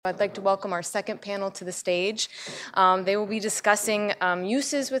I'd like to welcome our second panel to the stage. They will be discussing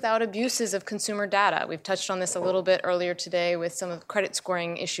uses without abuses of consumer data. We've touched on this a little bit earlier today with some of the credit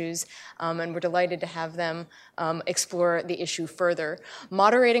scoring issues, and we're delighted to have them explore the issue further.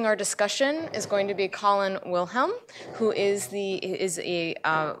 Moderating our discussion is going to be Colin Wilhelm, who is a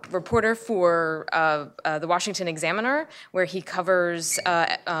reporter for the Washington Examiner, where he covers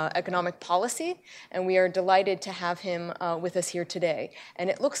economic policy, and we are delighted to have him with us here today. And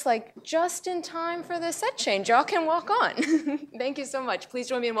it looks like just in time for the set change. Y'all can walk on. Thank you so much. Please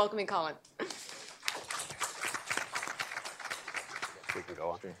join me in welcoming Colin. We can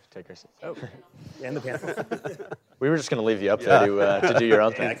go on. Take our seats. Oh, and the panel. We were just going to leave you up there to do your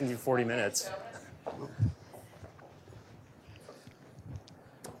own thing. Yeah, I can do 40 minutes.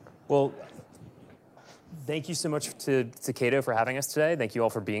 Well, thank you so much to Cato for having us today. Thank you all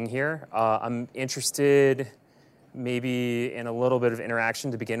for being here. I'm interested maybe in a little bit of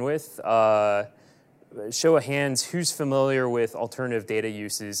interaction to begin with. Show of hands, who's familiar with alternative data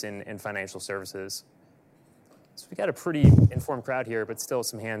uses in financial services? So we got a pretty informed crowd here, but still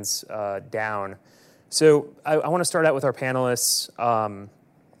some hands down. So I want to start out with our panelists.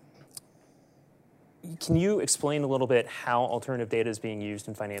 Can you explain a little bit how alternative data is being used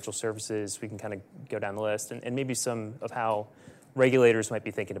in financial services? We can kind of go down the list, and maybe some of how regulators might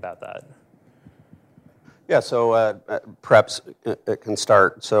be thinking about that. Yeah, so perhaps it can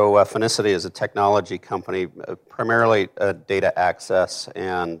start. So Finicity is a technology company, primarily data access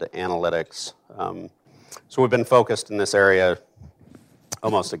and analytics. So we've been focused in this area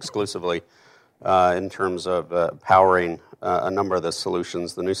almost exclusively in terms of powering a number of the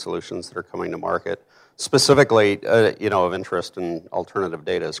solutions, the new solutions that are coming to market. Specifically, of interest in alternative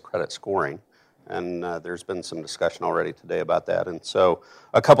data is credit scoring. And there's been some discussion already today about that. And so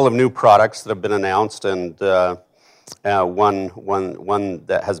a couple of new products that have been announced, and one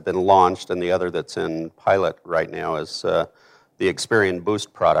that has been launched and the other that's in pilot right now is the Experian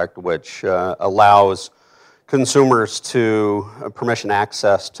Boost product, which allows consumers to permission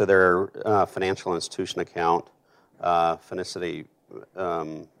access to their financial institution account. Finicity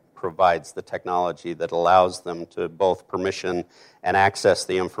provides the technology that allows them to both permission and access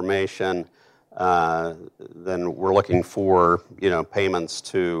the information. Then we're looking for, payments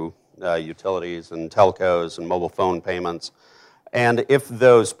to utilities and telcos and mobile phone payments. And if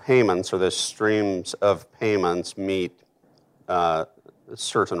those payments or the streams of payments meet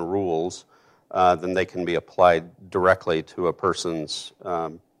certain rules, then they can be applied directly to a person's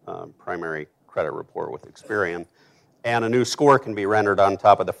primary credit report with Experian. And a new score can be rendered on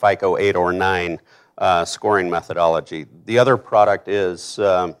top of the FICO 8 or 9 scoring methodology. The other product is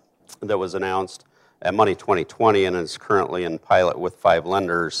that was announced at Money 2020 and is currently in pilot with 5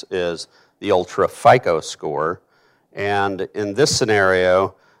 lenders is the Ultra FICO score. And in this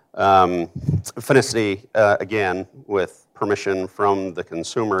scenario, Finicity, again, with permission from the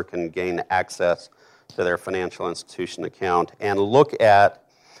consumer, can gain access to their financial institution account and look at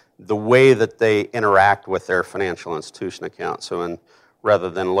the way that they interact with their financial institution account. So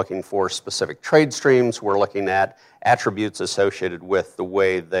rather than looking for specific trade streams, we're looking at attributes associated with the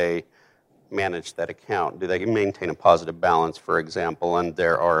way they manage that account. Do they maintain a positive balance, for example? And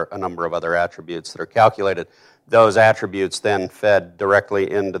there are a number of other attributes that are calculated. Those attributes then fed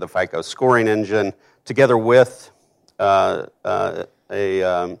directly into the FICO scoring engine, together with the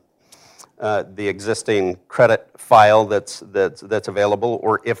existing credit file that's available,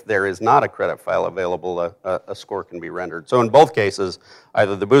 or if there is not a credit file available, a score can be rendered. So in both cases,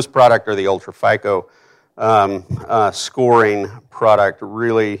 either the Boost product or the Ultra FICO scoring product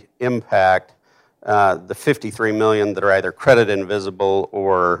really impact the 53 million that are either credit invisible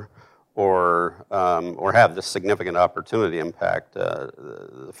or have this significant opportunity impact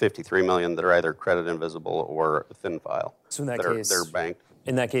the 53 million that are either credit invisible or thin file. So in that case, they're banked.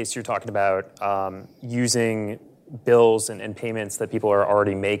 In that case, you're talking about using bills and payments that people are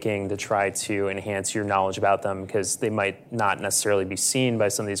already making to try to enhance your knowledge about them, because they might not necessarily be seen by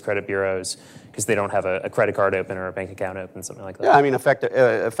some of these credit bureaus because they don't have a credit card open or a bank account open, something like that. Yeah, I mean,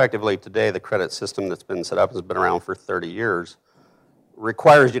 effectively today, the credit system that's been set up has been around for 30 years.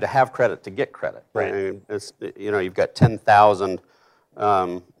 Requires you to have credit to get credit. Right. I mean, you've got 10,000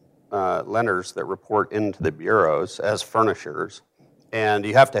 lenders that report into the bureaus as furnishers, and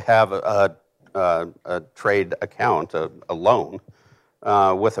you have to have a trade account, a loan,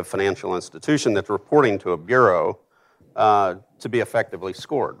 with a financial institution that's reporting to a bureau to be effectively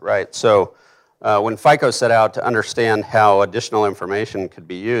scored, right? So when FICO set out to understand how additional information could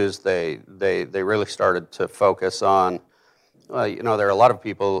be used, they really started to focus on, there are a lot of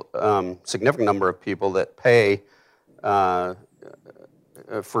people, significant number of people that pay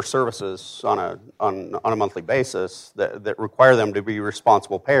for services on a monthly basis that require them to be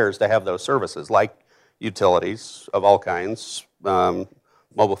responsible payers to have those services, like utilities of all kinds,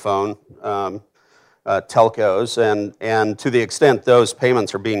 mobile phone, telcos, and to the extent those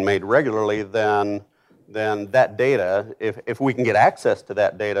payments are being made regularly, then that data, if we can get access to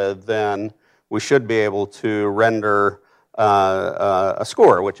that data, then we should be able to render a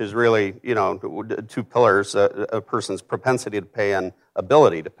score, which is really, two pillars: a person's propensity to pay and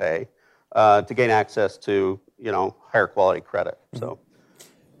ability to pay, to gain access to higher quality credit. So.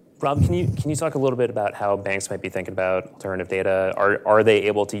 Rob, can you talk a little bit about how banks might be thinking about alternative data? Are they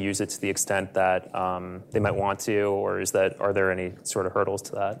able to use it to the extent that they might want to, or are there any sort of hurdles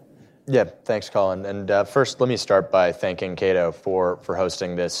to that? Yeah, thanks, Colin. And first, let me start by thanking Cato for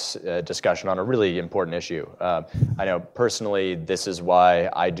hosting this discussion on a really important issue. I know personally, this is why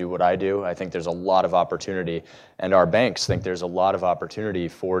I do what I do. I think there's a lot of opportunity, and our banks think there's a lot of opportunity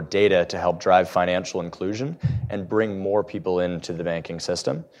for data to help drive financial inclusion and bring more people into the banking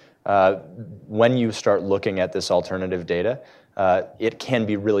system. When you start looking at this alternative data, it can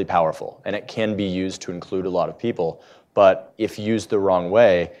be really powerful, and it can be used to include a lot of people. But if used the wrong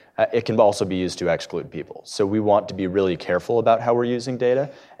way, it can also be used to exclude people. So we want to be really careful about how we're using data,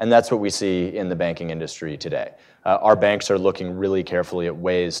 and that's what we see in the banking industry today. Our banks are looking really carefully at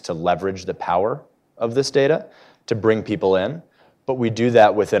ways to leverage the power of this data to bring people in, but we do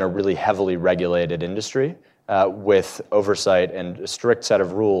that within a really heavily regulated industry with oversight and a strict set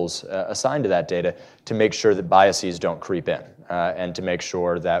of rules assigned to that data to make sure that biases don't creep in and to make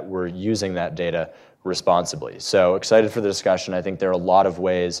sure that we're using that data responsibly. So excited for the discussion. I think there are a lot of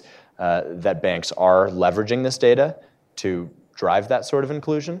ways that banks are leveraging this data to drive that sort of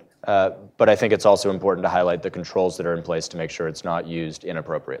inclusion. But I think it's also important to highlight the controls that are in place to make sure it's not used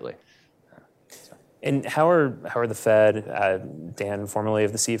inappropriately. And how are the Fed, Dan, formerly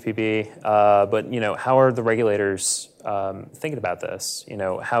of the CFPB, but how are the regulators thinking about this?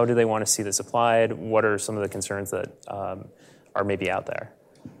 How do they want to see this applied? What are some of the concerns that are maybe out there?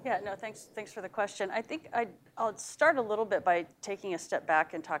 Yeah, no, thanks for the question. I think I'll start a little bit by taking a step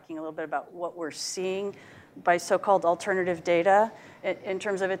back and talking a little bit about what we're seeing by so-called alternative data in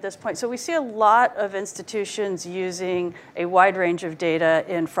terms of at this point. So we see a lot of institutions using a wide range of data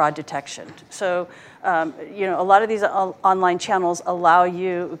in fraud detection. So, a lot of these online channels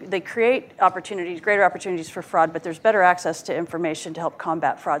they create greater opportunities for fraud, but there's better access to information to help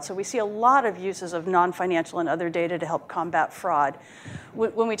combat fraud. So we see a lot of uses of non-financial and other data to help combat fraud.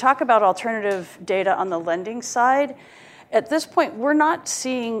 When we talk about alternative data on the lending side, at this point, we're not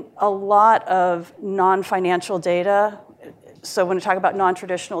seeing a lot of non-financial data. So when we talk about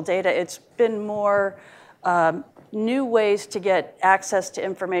non-traditional data, it's been more new ways to get access to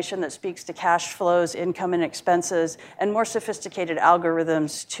information that speaks to cash flows, income, and expenses, and more sophisticated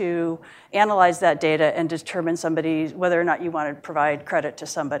algorithms to analyze that data and determine whether or not you want to provide credit to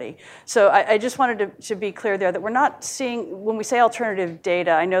somebody. So I just wanted to be clear there that we're not seeing, when we say alternative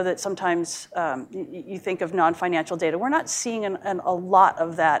data, I know that sometimes you think of non-financial data. We're not seeing a lot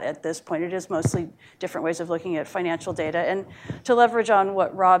of that at this point. It is mostly different ways of looking at financial data. And to leverage on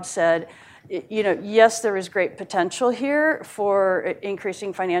what Rob said, yes, there is great potential here for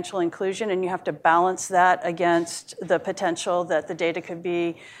increasing financial inclusion, and you have to balance that against the potential that the data could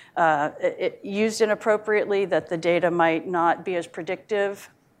be used inappropriately, that the data might not be as predictive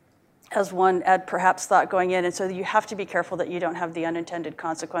as one had perhaps thought going in. And so you have to be careful that you don't have the unintended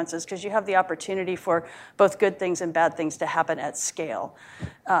consequences, because you have the opportunity for both good things and bad things to happen at scale.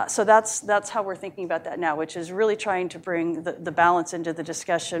 So that's how we're thinking about that now, which is really trying to bring the balance into the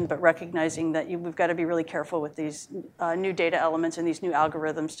discussion, but recognizing that we've got to be really careful with these new data elements and these new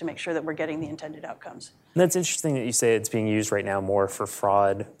algorithms to make sure that we're getting the intended outcomes. And that's interesting that you say it's being used right now more for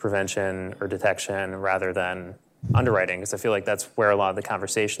fraud prevention or detection rather than underwriting, because I feel like that's where a lot of the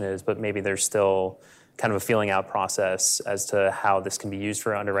conversation is, but maybe there's still kind of a feeling out process as to how this can be used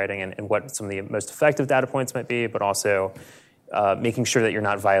for underwriting and what some of the most effective data points might be, but also making sure that you're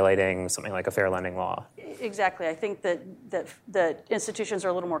not violating something like a fair lending law. Exactly. I think that institutions are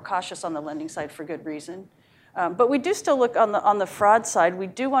a little more cautious on the lending side for good reason. But we do still look on the fraud side. We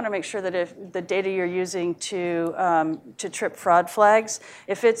do want to make sure that if the data you're using to trip fraud flags,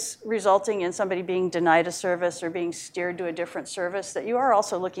 if it's resulting in somebody being denied a service or being steered to a different service, that you are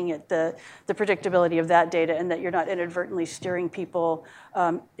also looking at the predictability of that data, and that you're not inadvertently steering people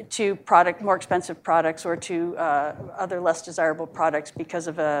to more expensive products or to other less desirable products because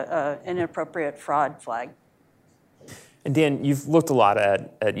of an inappropriate fraud flag. And Dan, you've looked a lot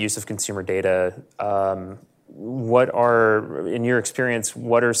at use of consumer data. In your experience,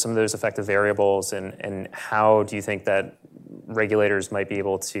 what are some of those effective variables, and how do you think that regulators might be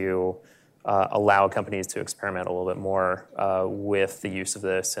able to allow companies to experiment a little bit more with the use of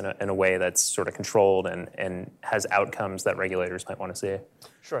this in a way that's sort of controlled and has outcomes that regulators might want to see?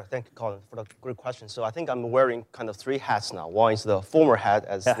 Sure. Thank you, Colin, for the great question. So I think I'm wearing kind of 3 hats now. One is the former hat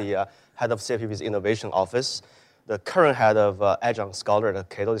as the head of CFPB's Innovation Office, the current head of Adjunct Scholar at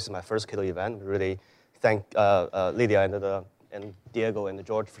Cato. This is my first Cato event. Really thank Lydia and Diego and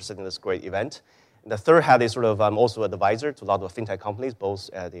George for setting this great event. And the third hat is sort of I'm also an advisor to a lot of fintech companies, both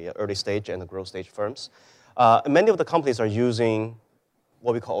at the early stage and the growth stage firms. Many of the companies are using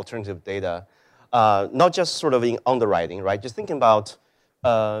what we call alternative data, not just sort of in underwriting, right? Just thinking about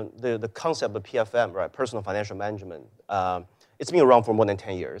the concept of PFM, right? Personal financial management. It's been around for more than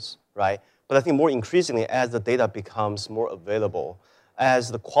 10 years, right? But I think more increasingly, as the data becomes more available, as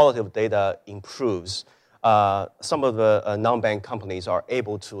the quality of data improves, some of the non-bank companies are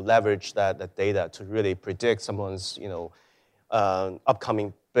able to leverage that data to really predict someone's,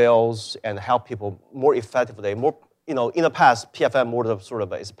 upcoming bills and help people more effectively. More, in the past, PFM more of sort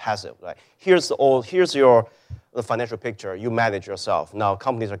of is passive, right? Here's the financial picture. You manage yourself. Now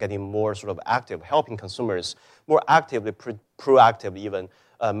companies are getting more sort of active, helping consumers more actively, proactively even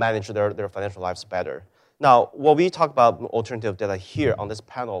manage their financial lives better. Now, what we talk about alternative data here on this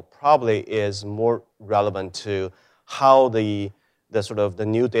panel probably is more relevant to how the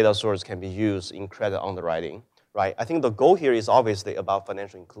new data source can be used in credit underwriting, right? I think the goal here is obviously about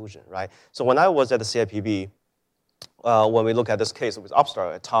financial inclusion, right? So when I was at the CFPB, when we look at this case with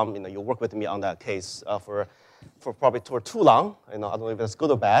Upstart, Tom, you worked with me on that case for probably too long. I don't know if that's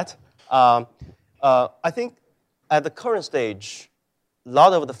good or bad. I think at the current stage, a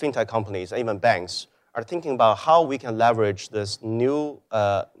lot of the fintech companies, even banks, are thinking about how we can leverage this new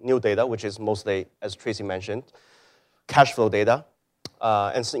data, which is mostly, as Tracy mentioned, cash flow data.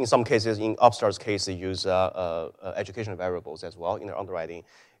 And in some cases, in Upstart's case, they use educational variables as well in their underwriting.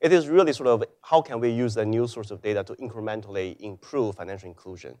 It is really sort of how can we use the new source of data to incrementally improve financial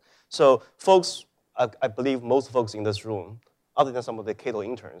inclusion. So folks, I believe most folks in this room, other than some of the Cato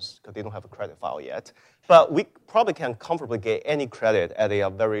interns, because they don't have a credit file yet, but we probably can comfortably get any credit at a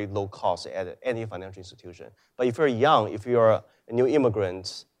very low cost at any financial institution. But if you're young, if you're a new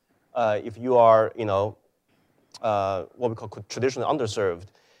immigrant, if you are, what we call traditionally underserved,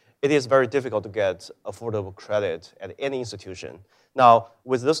 it is very difficult to get affordable credit at any institution. Now,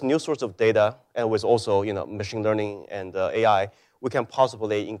 with this new source of data, and with also machine learning and AI, we can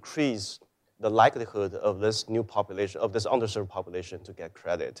possibly increase the likelihood of this new population, of this underserved population to get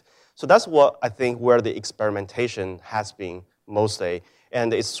credit. So that's what I think where the experimentation has been mostly,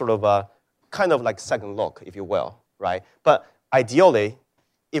 and it's sort of a kind of like second look, if you will, right? But ideally,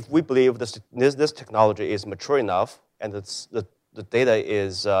 if we believe this technology is mature enough and the data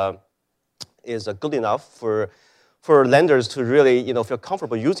is good enough for lenders to really feel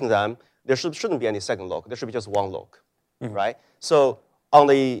comfortable using them, there shouldn't be any second look. There should be just one look, right? So on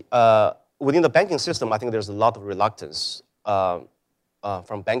the within the banking system, I think there's a lot of reluctance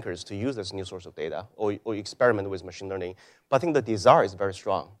from bankers to use this new source of data or experiment with machine learning. But I think the desire is very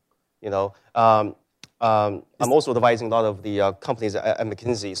strong. I'm also advising a lot of the companies at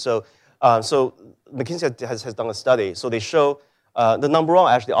McKinsey. So McKinsey has done a study. So they show the number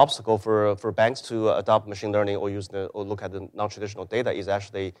one actually obstacle for banks to adopt machine learning or look at the non-traditional data is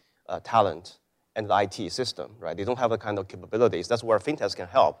actually talent and the IT system, right? They don't have the kind of capabilities. That's where fintechs can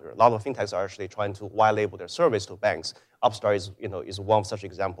help. A lot of fintechs are actually trying to white label their service to banks. Upstart is one of such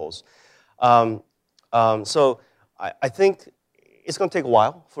examples. So I think it's going to take a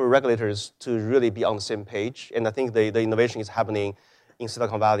while for regulators to really be on the same page. And I think the innovation is happening in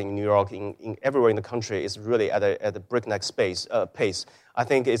Silicon Valley, in New York, in everywhere in the country. Is really at a breakneck pace. I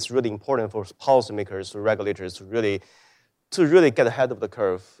think it's really important for policymakers, for regulators to really get ahead of the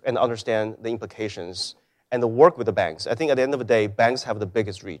curve and understand the implications and to work with the banks. I think at the end of the day, banks have the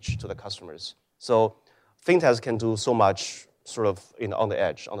biggest reach to the customers. So fintechs can do so much sort of on the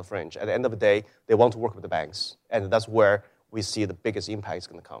edge, on the fringe. At the end of the day, they want to work with the banks. And that's where we see the biggest impact is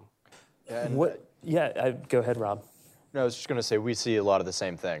going to come. Go ahead, Rob. No, I was just going to say we see a lot of the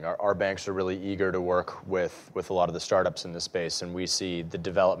same thing. Our banks are really eager to work with a lot of the startups in this space, and we see the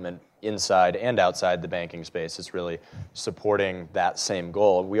development inside and outside the banking space is really supporting that same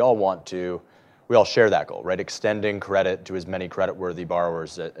goal. We all share that goal, right? Extending credit to as many creditworthy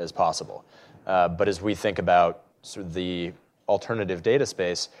borrowers as possible. But as we think about sort of the alternative data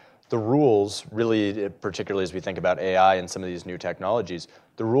space, the rules really, particularly as we think about AI and some of these new technologies,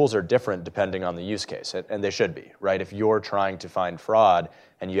 the rules are different depending on the use case, and they should be, right? If you're trying to find fraud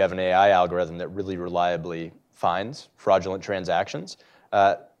and you have an AI algorithm that really reliably finds fraudulent transactions,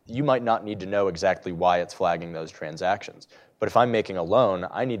 you might not need to know exactly why it's flagging those transactions. But if I'm making a loan,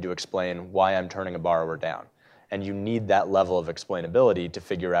 I need to explain why I'm turning a borrower down. And you need that level of explainability to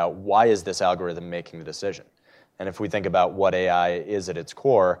figure out why is this algorithm making the decision. And if we think about what AI is at its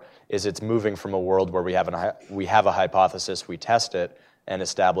core, is it's moving from a world where we have a hypothesis, we test it, and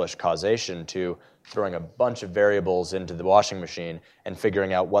establish causation, to throwing a bunch of variables into the washing machine and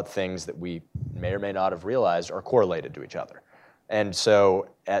figuring out what things that we may or may not have realized are correlated to each other. And so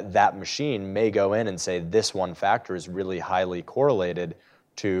that machine may go in and say this one factor is really highly correlated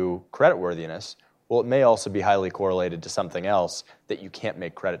to creditworthiness. Well, it may also be highly correlated to something else that you can't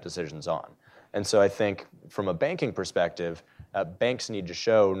make credit decisions on. And so I think from a banking perspective, banks need to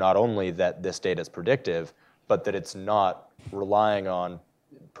show not only that this data is predictive, but that it's not relying on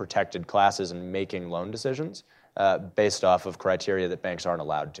protected classes and making loan decisions based off of criteria that banks aren't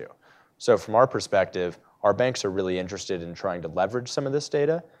allowed to. So from our perspective, our banks are really interested in trying to leverage some of this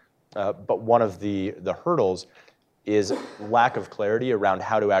data, but one of the hurdles is lack of clarity around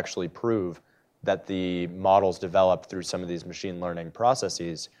how to actually prove that the models developed through some of these machine learning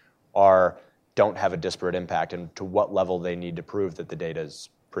processes don't have a disparate impact, and to what level they need to prove that the data is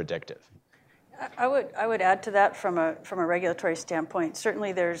predictive. I would add to that from a regulatory standpoint.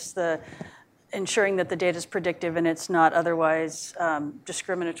 Certainly, there's the ensuring that the data is predictive and it's not otherwise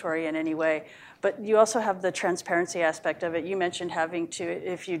discriminatory in any way. But you also have the transparency aspect of it. You mentioned having to,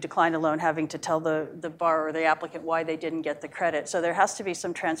 if you decline a loan, having to tell the borrower, the applicant, why they didn't get the credit. So there has to be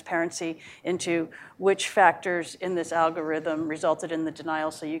some transparency into which factors in this algorithm resulted in the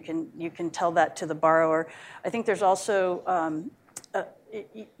denial, so you can tell that to the borrower. I think there's also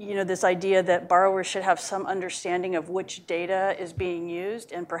this idea that borrowers should have some understanding of which data is being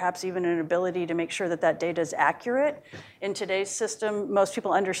used, and perhaps even an ability to make sure that that data is accurate. In today's system, most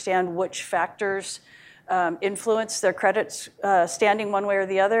people understand which factors influence their credit standing one way or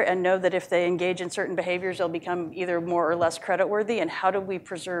the other, and know that if they engage in certain behaviors, they'll become either more or less creditworthy. And how do we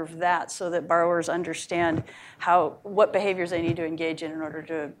preserve that so that borrowers understand what behaviors they need to engage in order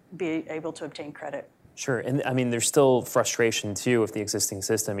to be able to obtain credit? Sure, and I mean, there's still frustration too with the existing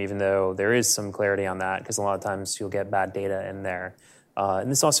system, even though there is some clarity on that, because a lot of times you'll get bad data in there.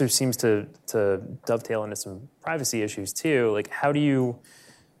 And this also seems to dovetail into some privacy issues too. Like, how do you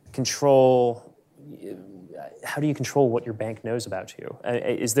control what your bank knows about you?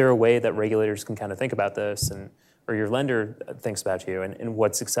 Is there a way that regulators can kind of think about this, or your lender thinks about you, and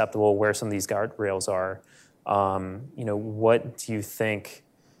what's acceptable, where some of these guardrails are? What do you think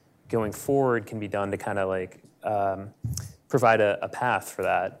going forward can be done to kind of provide a path for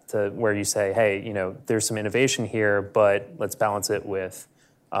that, to where you say, hey, there's some innovation here, but let's balance it with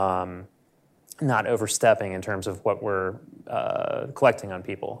not overstepping in terms of what we're collecting on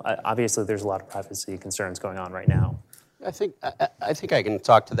people. Obviously, there's a lot of privacy concerns going on right now. I think I can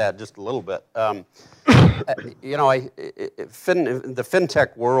talk to that just a little bit. The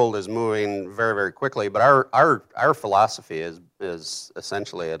fintech world is moving very, very quickly, but our philosophy is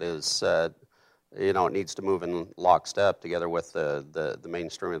essentially it needs to move in lockstep together with the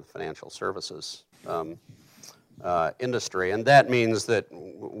mainstream of the financial services industry, and that means that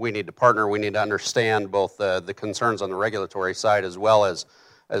we need to partner. We need to understand both the concerns on the regulatory side as well as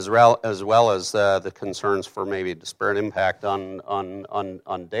the concerns for maybe disparate impact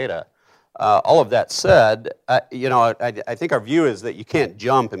on data. All of that said, I think our view is that you can't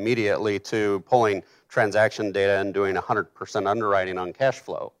jump immediately to pulling transaction data and doing 100% underwriting on cash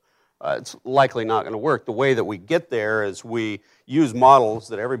flow. It's likely not going to work. The way that we get there is we use models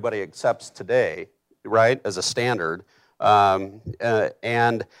that everybody accepts today, right, as a standard,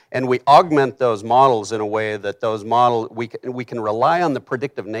 and we augment those models in a way that those models, we can rely on the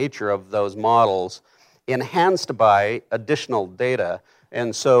predictive nature of those models enhanced by additional data.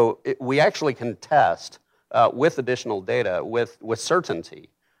 And so we actually can test with additional data with certainty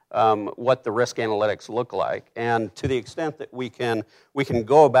what the risk analytics look like. And to the extent that we can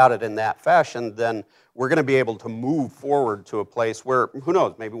go about it in that fashion, then we're going to be able to move forward to a place where, who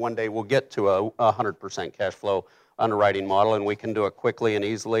knows, maybe one day we'll get to a 100% cash flow underwriting model, and we can do it quickly and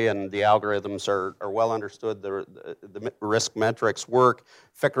easily, and the algorithms are well understood, the risk metrics work,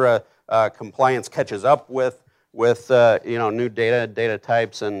 FCRA compliance catches up with new data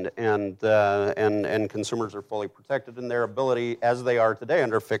types, and consumers are fully protected in their ability, as they are today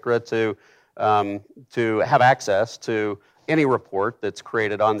under FCRA, to have access to any report that's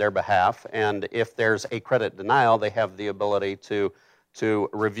created on their behalf, and if there's a credit denial, they have the ability to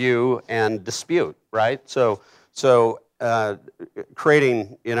review and dispute, right? So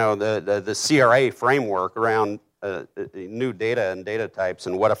creating the CRA framework around new data and data types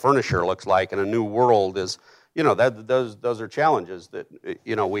and what a furnisher looks like in a new world is those are challenges that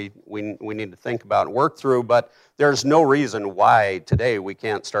we need to think about and work through. But there's no reason why today we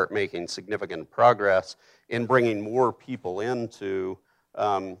can't start making significant progress in bringing more people into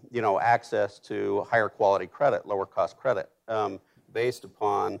access to higher quality credit, lower cost credit, based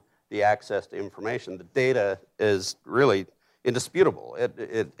upon the access to information. The data is really indisputable.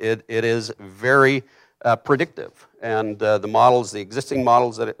 It is very predictive, and the existing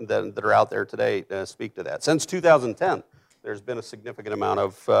models that are out there today speak to that. Since 2010, there's been a significant amount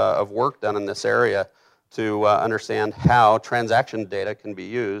of work done in this area to understand how transaction data can be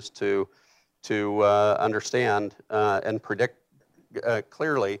used to understand and predict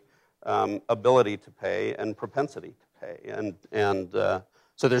clearly ability to pay and propensity to pay, and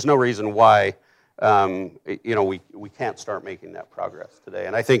so there's no reason why we can't start making that progress today.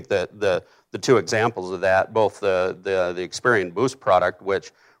 And I think that the two examples of that, both the Experian Boost product,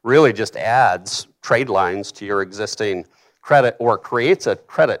 which really just adds trade lines to your existing credit or creates a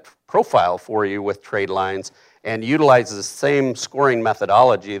credit profile for you with trade lines and utilizes the same scoring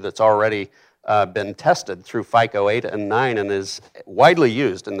methodology that's already been tested through FICO 8 and 9 and is widely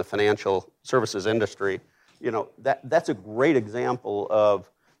used in the financial services industry. That's a great example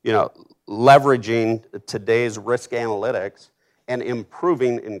of leveraging today's risk analytics and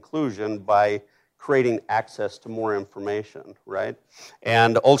improving inclusion by creating access to more information, right?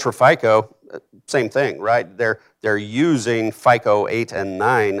 And Ultra FICO, same thing, right? They're using FICO 8 and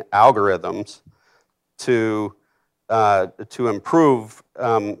 9 algorithms to improve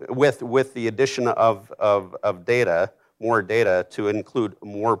with the addition of data, more data to include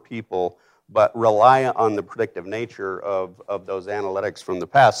more people, but rely on the predictive nature of those analytics from the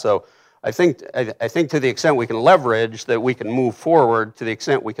past. So I think to the extent we can leverage that, we can move forward. To the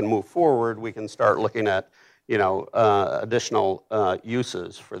extent we can move forward, we can start looking at additional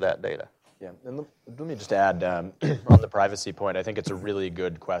uses for that data. Yeah, and let me just add on the privacy point. I think it's a really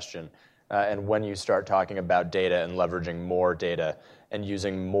good question. And when you start talking about data and leveraging more data and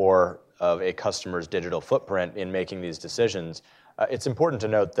using more of a customer's digital footprint in making these decisions, it's important to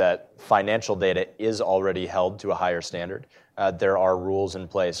note that financial data is already held to a higher standard. There are rules in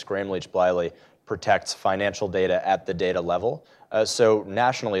place. Gramm-Leach-Bliley protects financial data at the data level. So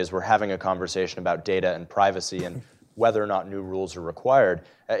nationally, as we're having a conversation about data and privacy and whether or not new rules are required,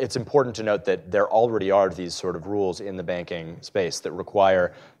 it's important to note that there already are these sort of rules in the banking space that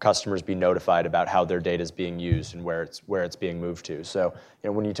require customers be notified about how their data is being used and where it's being moved to. So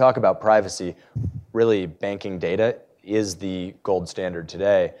when you talk about privacy, really banking data is the gold standard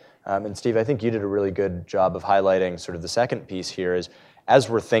today. And Steve, I think you did a really good job of highlighting sort of the second piece here is, as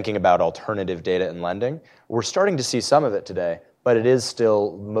we're thinking about alternative data and lending, we're starting to see some of it today, but it is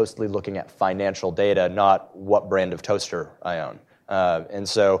still mostly looking at financial data, not what brand of toaster I own. And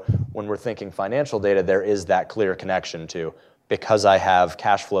so when we're thinking financial data, there is that clear connection to, because I have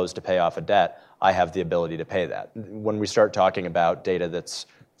cash flows to pay off a debt, I have the ability to pay that. When we start talking about data that's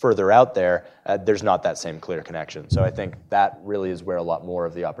further out there, there's not that same clear connection. So I think that really is where a lot more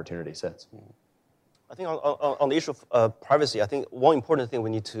of the opportunity sits. I think on the issue of privacy, I think one important thing we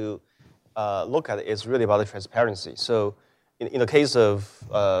need to look at is really about the transparency. So in the case of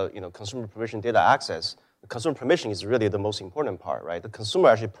consumer permission data access, the consumer permission is really the most important part, right? The consumer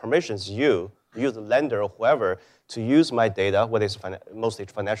actually permissions you, the lender or whoever, to use my data, whether it's mostly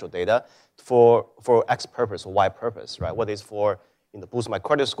financial data, for X purpose or Y purpose, right? Whether it's for boost my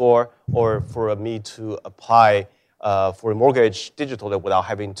credit score or for me to apply for a mortgage digitally without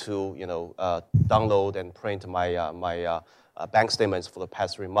having to download and print my bank statements for the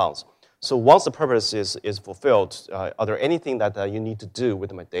past 3 months. So once the purpose is fulfilled, are there anything that you need to do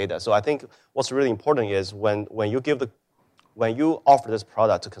with my data? So I think what's really important is when you offer this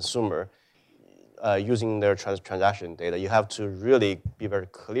product to consumer using their transaction data, you have to really be very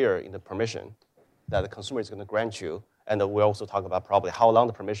clear in the permission that the consumer is going to grant you. And we also talk about probably how long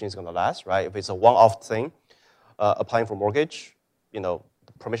the permission is going to last, right? If it's a one-off thing, applying for mortgage, the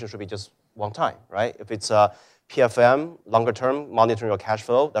permission should be just one time, right? If it's a PFM, longer term, monitoring your cash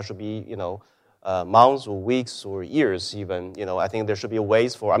flow, that should be, months or weeks or years even. I think there should be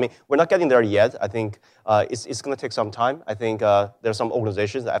ways for, we're not getting there yet. I think it's going to take some time. I think there are some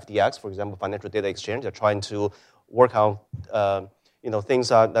organizations, the FDX, for example, Financial Data Exchange, they're trying to work on things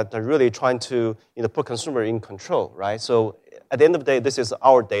that are really trying to put consumer in control, right? So at the end of the day, this is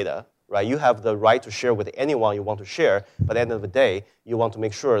our data, right? You have the right to share with anyone you want to share, but at the end of the day, you want to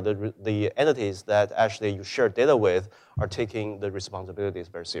make sure that the entities that actually you share data with are taking the responsibilities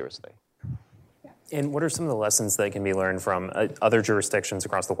very seriously. And what are some of the lessons that can be learned from other jurisdictions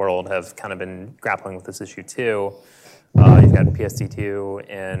across the world have kind of been grappling with this issue too? You've got PSD2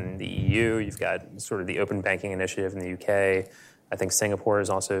 in the EU. You've got sort of the open banking initiative in the UK. I think Singapore has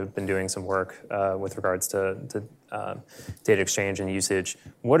also been doing some work with regards to data exchange and usage.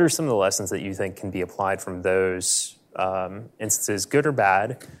 What are some of the lessons that you think can be applied from those instances, good or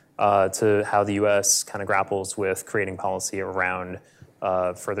bad, to how the U.S. kind of grapples with creating policy around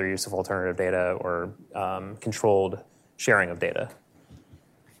further use of alternative data or controlled sharing of data?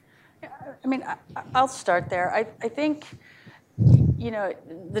 I mean, I'll start there. I think,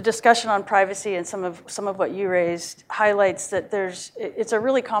 the discussion on privacy and some of what you raised highlights that it's a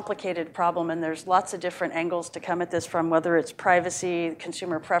really complicated problem, and there's lots of different angles to come at this from, whether it's privacy,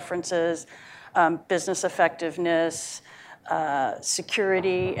 consumer preferences, business effectiveness,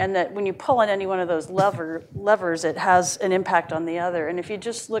 security, and that when you pull on any one of those levers, it has an impact on the other. And if you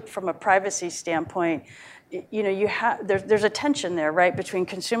just look from a privacy standpoint, there's a tension there, right, between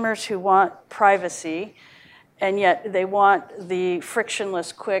consumers who want privacy, and yet they want the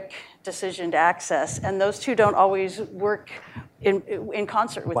frictionless, quick decision to access, and those two don't always work in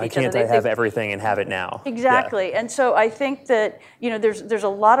concert with each other. Why can't I have everything and have it now? Exactly. Yeah. And so I think that there's a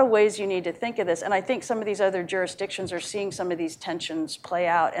lot of ways you need to think of this, and I think some of these other jurisdictions are seeing some of these tensions play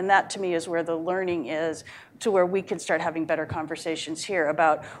out, and that to me is where the learning is, to where we can start having better conversations here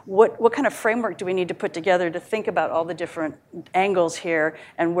about what kind of framework do we need to put together to think about all the different angles here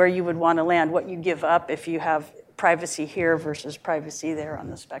and where you would want to land, what you give up if you have privacy here versus privacy there on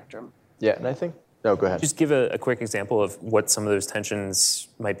the spectrum. Yeah, and I think, no, go ahead. Just give a quick example of what some of those tensions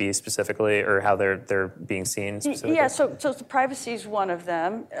might be specifically, or how they're being seen specifically. Yeah, so privacy is one of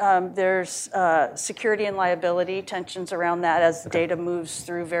them. There's security and liability tensions around that as data moves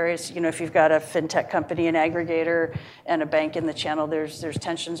through various, if you've got a fintech company, an aggregator, and a bank in the channel, there's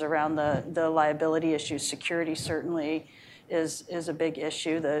tensions around the liability issues. Security certainly is a big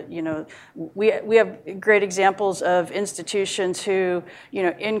issue. We have great examples of institutions who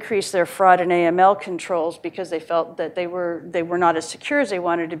increased their fraud and AML controls because they felt that they were not as secure as they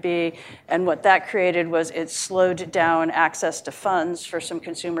wanted to be, and what that created was it slowed down access to funds for some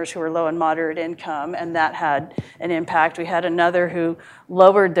consumers who were low and moderate income, and that had an impact. We had another who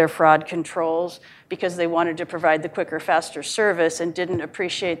lowered their fraud controls because they wanted to provide the quicker, faster service and didn't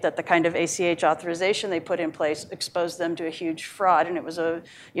appreciate that the kind of ACH authorization they put in place exposed them to a huge fraud, and it was a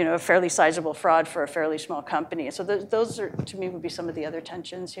fairly sizable fraud for a fairly small company. So those are, to me, would be some of the other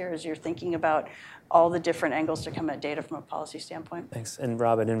tensions here as you're thinking about all the different angles to come at data from a policy standpoint. Thanks. And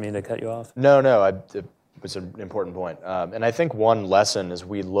Rob, I didn't mean to cut you off. No, it was an important point. And I think one lesson as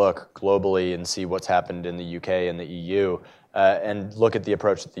we look globally and see what's happened in the UK and the EU, and look at the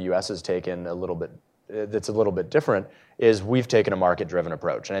approach that the US has taken that's a little bit different, is we've taken a market-driven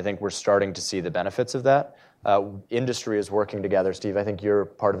approach. And I think we're starting to see the benefits of that. Industry is working together. Steve, I think you're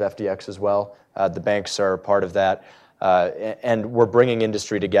part of FDX as well. The banks are part of that. And we're bringing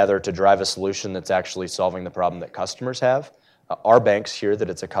industry together to drive a solution that's actually solving the problem that customers have. Our banks hear that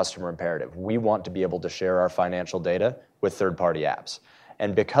it's a customer imperative. We want to be able to share our financial data with third-party apps.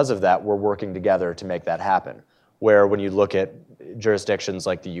 And because of that, we're working together to make that happen. Where when you look at jurisdictions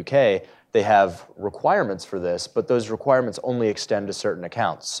like the UK, they have requirements for this, but those requirements only extend to certain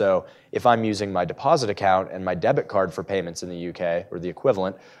accounts. So if I'm using my deposit account and my debit card for payments in the UK, or the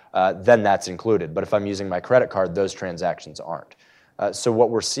equivalent, then that's included. But if I'm using my credit card, those transactions aren't. So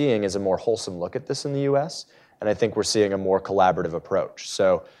what we're seeing is a more wholesome look at this in the US, and I think we're seeing a more collaborative approach.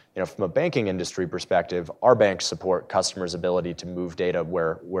 So from a banking industry perspective, our banks support customers' ability to move data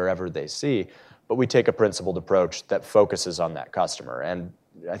wherever they see, but we take a principled approach that focuses on that customer. And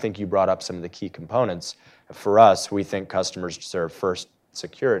I think you brought up some of the key components. For us, we think customers deserve first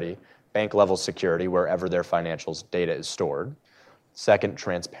security, bank-level security wherever their financial data is stored. Second,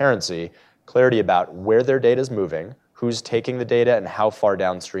 transparency, clarity about where their data is moving, who's taking the data and how far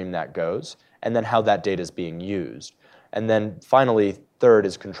downstream that goes, and then how that data is being used. And then finally, third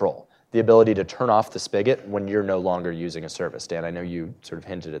is control, the ability to turn off the spigot when you're no longer using a service. Dan, I know you sort of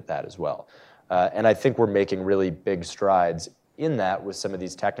hinted at that as well. And I think we're making really big strides in that with some of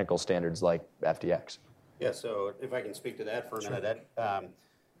these technical standards like FDX. Yeah, so if I can speak to that for a minute,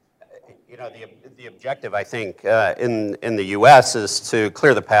 the objective, I think, in the U.S. is to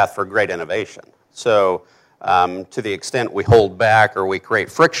clear the path for great innovation. So to the extent we hold back or we create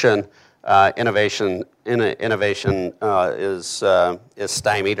friction, innovation is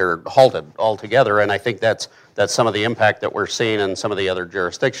stymied or halted altogether, and I think that's some of the impact that we're seeing in some of the other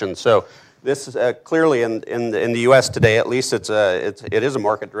jurisdictions. So this is clearly in the U.S. today, at least it is a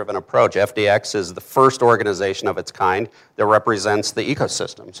market-driven approach. FDX is the first organization of its kind that represents the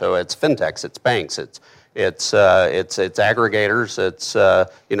ecosystem. So it's fintechs, it's banks, it's aggregators, it's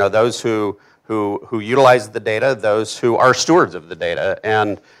those who who utilize the data, those who are stewards of the data.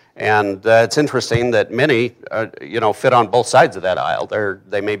 And it's interesting that many, fit on both sides of that aisle.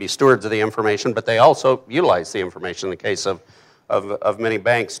 They may be stewards of the information, but they also utilize the information. In the case of many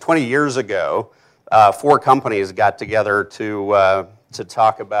banks, 20 years ago, 4 companies got together to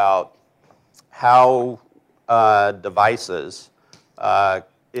talk about how devices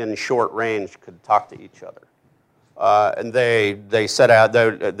in short range could talk to each other. And they set out,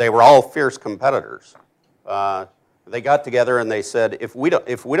 they were all fierce competitors. They got together and they said, if we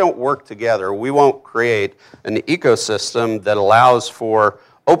don't work together, we won't create an ecosystem that allows for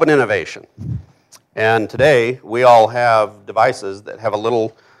open innovation. And today, we all have devices that have a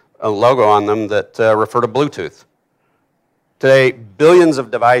little logo on them that refer to Bluetooth. Today, billions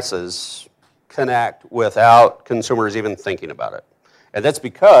of devices connect without consumers even thinking about it. And that's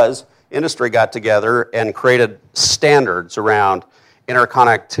because industry got together and created standards around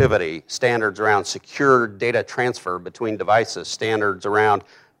interconnectivity, standards around secure data transfer between devices, standards around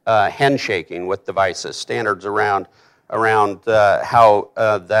handshaking with devices, standards around how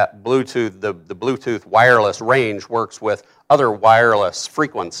that Bluetooth, the Bluetooth wireless range works with other wireless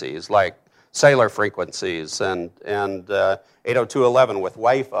frequencies like cellular frequencies and 802.11 with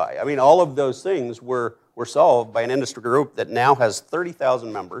Wi-Fi. I mean, all of those things were solved by an industry group that now has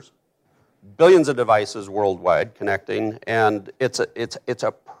 30,000 members, billions of devices worldwide connecting, and it's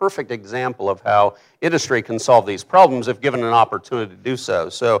a perfect example of how industry can solve these problems if given an opportunity to do so.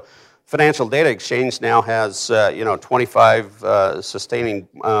 So, Financial Data Exchange now has 25 sustaining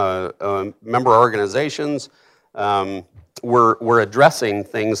member organizations. We're addressing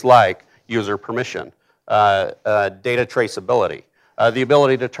things like user permission, data traceability, the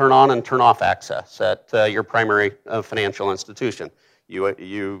ability to turn on and turn off access at your primary financial institution.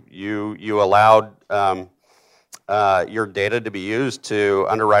 You allowed your data to be used to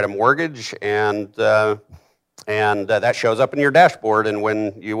underwrite a mortgage, and that shows up in your dashboard. And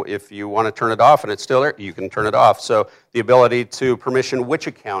if you want to turn it off and it's still there, you can turn it off. So the ability to permission which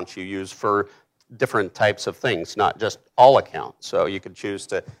accounts you use for different types of things, not just all accounts. So you could choose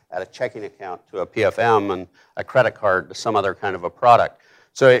to add a checking account to a PFM and a credit card to some other kind of a product.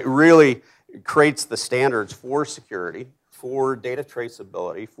 So it really creates the standards for security, for data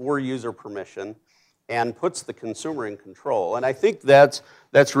traceability, for user permission, and puts the consumer in control. And I think that's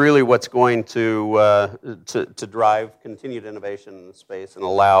really what's going to drive continued innovation in the space and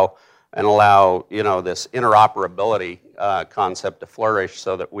allow this interoperability concept to flourish,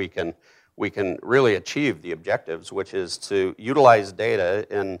 so that we can really achieve the objectives, which is to utilize data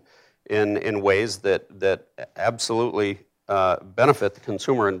in ways that absolutely benefit the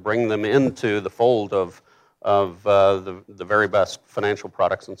consumer and bring them into the fold of the very best financial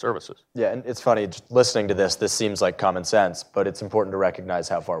products and services. Yeah, and it's funny, just listening to this seems like common sense, but it's important to recognize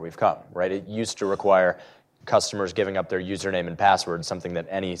how far we've come, right? It used to require customers giving up their username and password, something that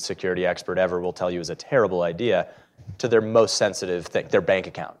any security expert ever will tell you is a terrible idea, to their most sensitive thing, their bank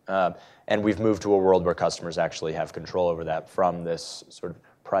account. And we've moved to a world where customers actually have control over that from this sort of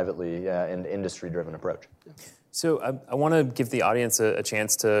privately and industry-driven approach. So I want to give the audience a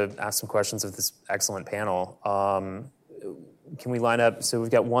chance to ask some questions of this excellent panel. Can we line up? So we've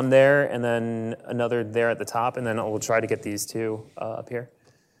got one there, and then another there at the top, and then we'll try to get these two up here.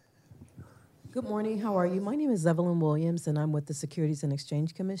 Good morning. How are you? My name is Evelyn Williams, and I'm with the Securities and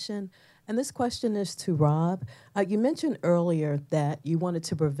Exchange Commission. And this question is to Rob. You mentioned earlier that you wanted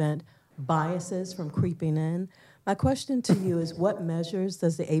to prevent biases from creeping in. My question to you is, what measures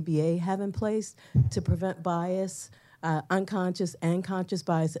does the ABA have in place to prevent bias, unconscious and conscious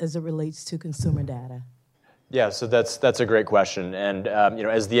bias, as it relates to consumer data? Yeah, so that's a great question. And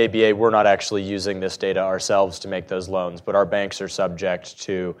as the ABA, we're not actually using this data ourselves to make those loans, but our banks are subject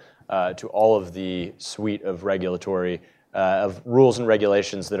to all of the suite of regulatory of rules and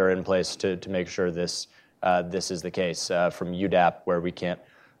regulations that are in place to make sure this is the case, from UDAP, where we can't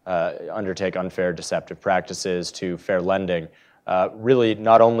undertake unfair, deceptive practices, to fair lending. Really,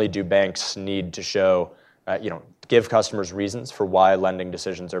 not only do banks need to show, give customers reasons for why lending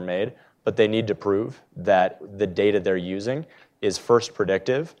decisions are made, but they need to prove that the data they're using is first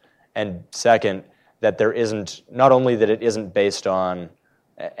predictive, and second, that there isn't, not only that it isn't based on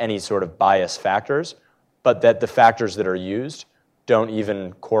any sort of bias factors, but that the factors that are used don't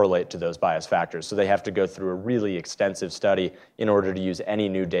even correlate to those bias factors. So they have to go through a really extensive study in order to use any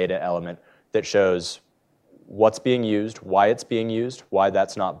new data element that shows what's being used, why it's being used, why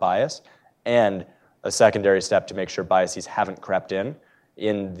that's not bias, and a secondary step to make sure biases haven't crept in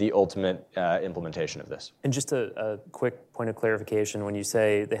in the ultimate implementation of this. And just a quick point of clarification, when you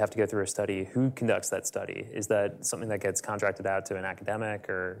say they have to go through a study, who conducts that study? Is that something that gets contracted out to an academic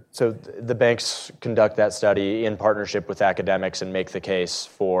or? So the banks conduct that study in partnership with academics and make the case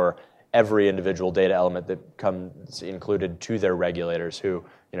for every individual data element that comes included to their regulators who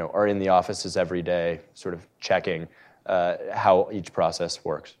are in the offices every day sort of checking how each process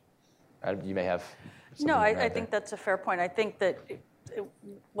works. You may have something No, I think that's a fair point. I think that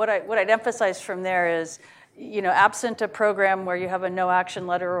what I'd emphasize from there is, absent a program where you have a no action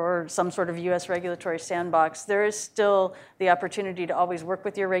letter or some sort of U.S. regulatory sandbox, there is still the opportunity to always work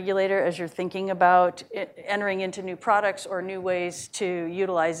with your regulator as you're thinking about entering into new products or new ways to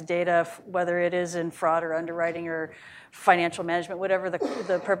utilize data, whether it is in fraud or underwriting or financial management, whatever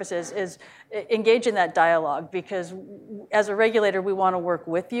the purpose is engage in that dialogue, because as a regulator, we want to work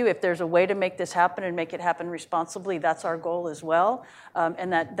with you. If there's a way to make this happen and make it happen responsibly, that's our goal as well.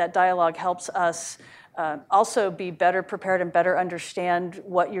 And that dialogue helps us also be better prepared and better understand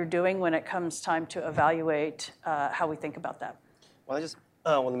what you're doing when it comes time to evaluate how we think about that. Well, I just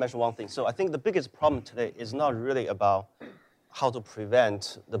want to mention one thing. So I think the biggest problem today is not really about how to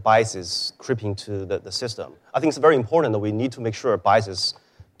prevent the biases creeping to the system. I think it's very important that we need to make sure biases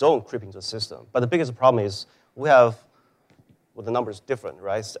don't creep into the system. But the biggest problem is the number is different,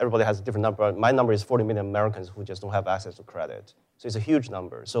 right? Everybody has a different number. My number is 40 million Americans who just don't have access to credit. So it's a huge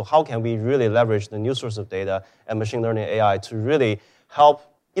number. So how can we really leverage the new source of data and machine learning AI to really help,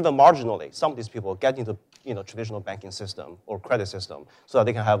 even marginally, some of these people get into traditional banking system or credit system so that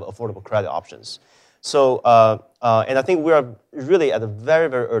they can have affordable credit options? So, and I think we are really at a very,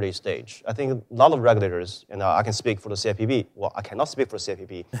 very early stage. I think a lot of regulators, and I can speak for the CFPB. Well, I cannot speak for the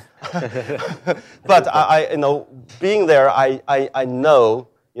CFPB. But being there, I know,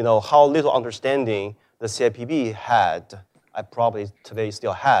 how little understanding the CFPB had, I probably today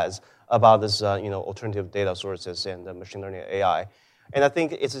still has, about this, alternative data sources and machine learning AI. And I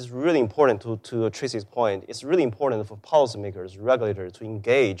think it is really important, to Tracy's point, it's really important for policymakers, regulators to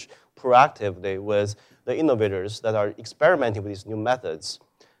engage proactively with the innovators that are experimenting with these new methods.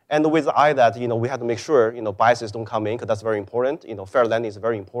 And with the eye that, we have to make sure, biases don't come in, because that's very important. Fair lending is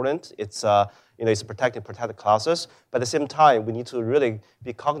very important. It's, it's protected classes. But at the same time, we need to really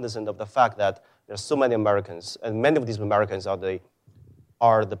be cognizant of the fact that there's so many Americans, and many of these Americans are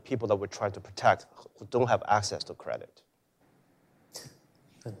the people that we're trying to protect who don't have access to credit.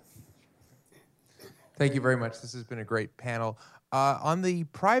 Thank you very much. This has been a great panel. On the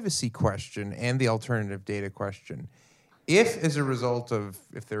privacy question and the alternative data question, if as a result of,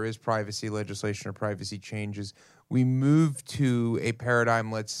 if there is privacy legislation or privacy changes, we move to a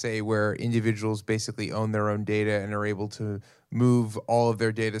paradigm, let's say, where individuals basically own their own data and are able to move all of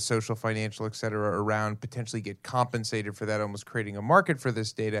their data, social, financial, et cetera, around, potentially get compensated for that, almost creating a market for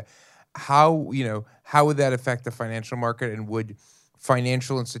this data, how would that affect the financial market, and would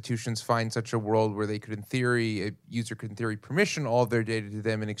financial institutions find such a world where they could, in theory, a user could, in theory, permission all of their data to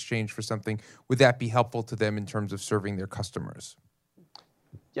them in exchange for something? Would that be helpful to them in terms of serving their customers?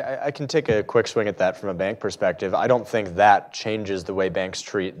 Yeah, I can take a quick swing at that from a bank perspective. I don't think that changes the way banks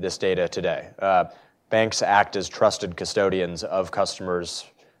treat this data today. Banks act as trusted custodians of customers'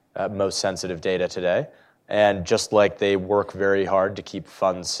 most sensitive data today. And just like they work very hard to keep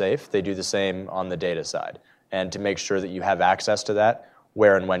funds safe, they do the same on the data side, and to make sure that you have access to that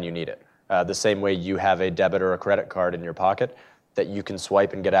where and when you need it. The same way you have a debit or a credit card in your pocket that you can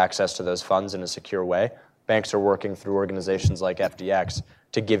swipe and get access to those funds in a secure way, banks are working through organizations like FDX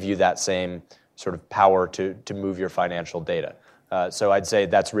to give you that same sort of power to move your financial data. So I'd say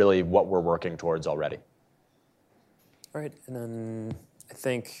that's really what we're working towards already. All right, and then I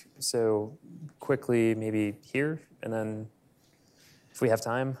think, so quickly maybe here, and then if we have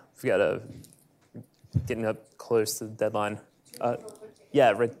time, if we got a getting up close to the deadline.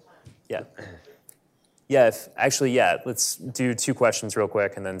 Yeah, right. Yeah. Yeah, let's do 2 questions real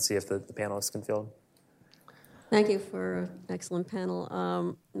quick and then see if the panelists can field. Thank you for an excellent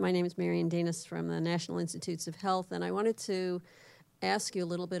panel. My name is Marian Danis from the National Institutes of Health, and I wanted to ask you a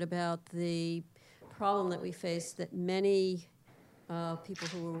little bit about the problem that we face, that many people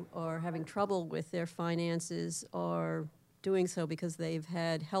who are having trouble with their finances are doing so because they've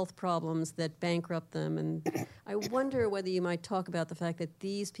had health problems that bankrupt them. And I wonder whether you might talk about the fact that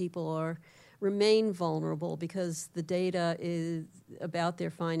these people remain vulnerable because the data is about their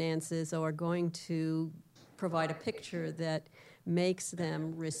finances are going to provide a picture that makes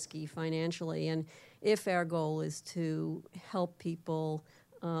them risky financially. And if our goal is to help people,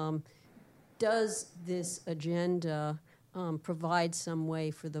 does this agenda provide some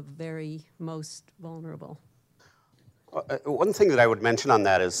way for the very most vulnerable? One thing that I would mention on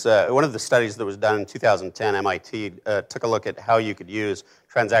that is one of the studies that was done in 2010, MIT took a look at how you could use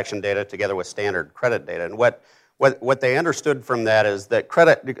transaction data together with standard credit data. And what they understood from that is that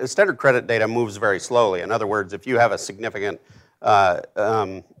standard credit data moves very slowly. In other words, if you have a significant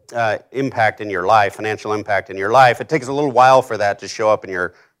impact in your life, financial impact in your life, it takes a little while for that to show up in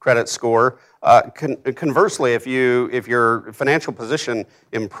your credit score. Conversely, if your financial position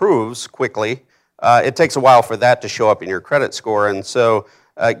improves quickly, it takes a while for that to show up in your credit score. And so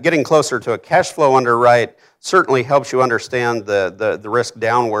getting closer to a cash flow underwrite certainly helps you understand the risk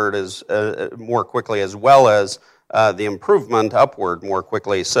downward more quickly, as well as the improvement upward more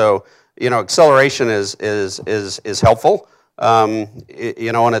quickly. So, acceleration is helpful. And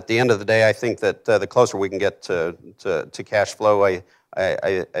at the end of the day, I think that the closer we can get to cash flow, I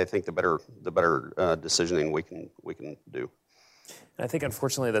think the better decisioning we can do. I think,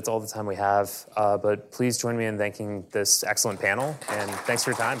 unfortunately, that's all the time we have. But please join me in thanking this excellent panel, and thanks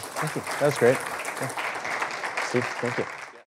for your time. Thank you. That was great. Yeah. Steve, thank you.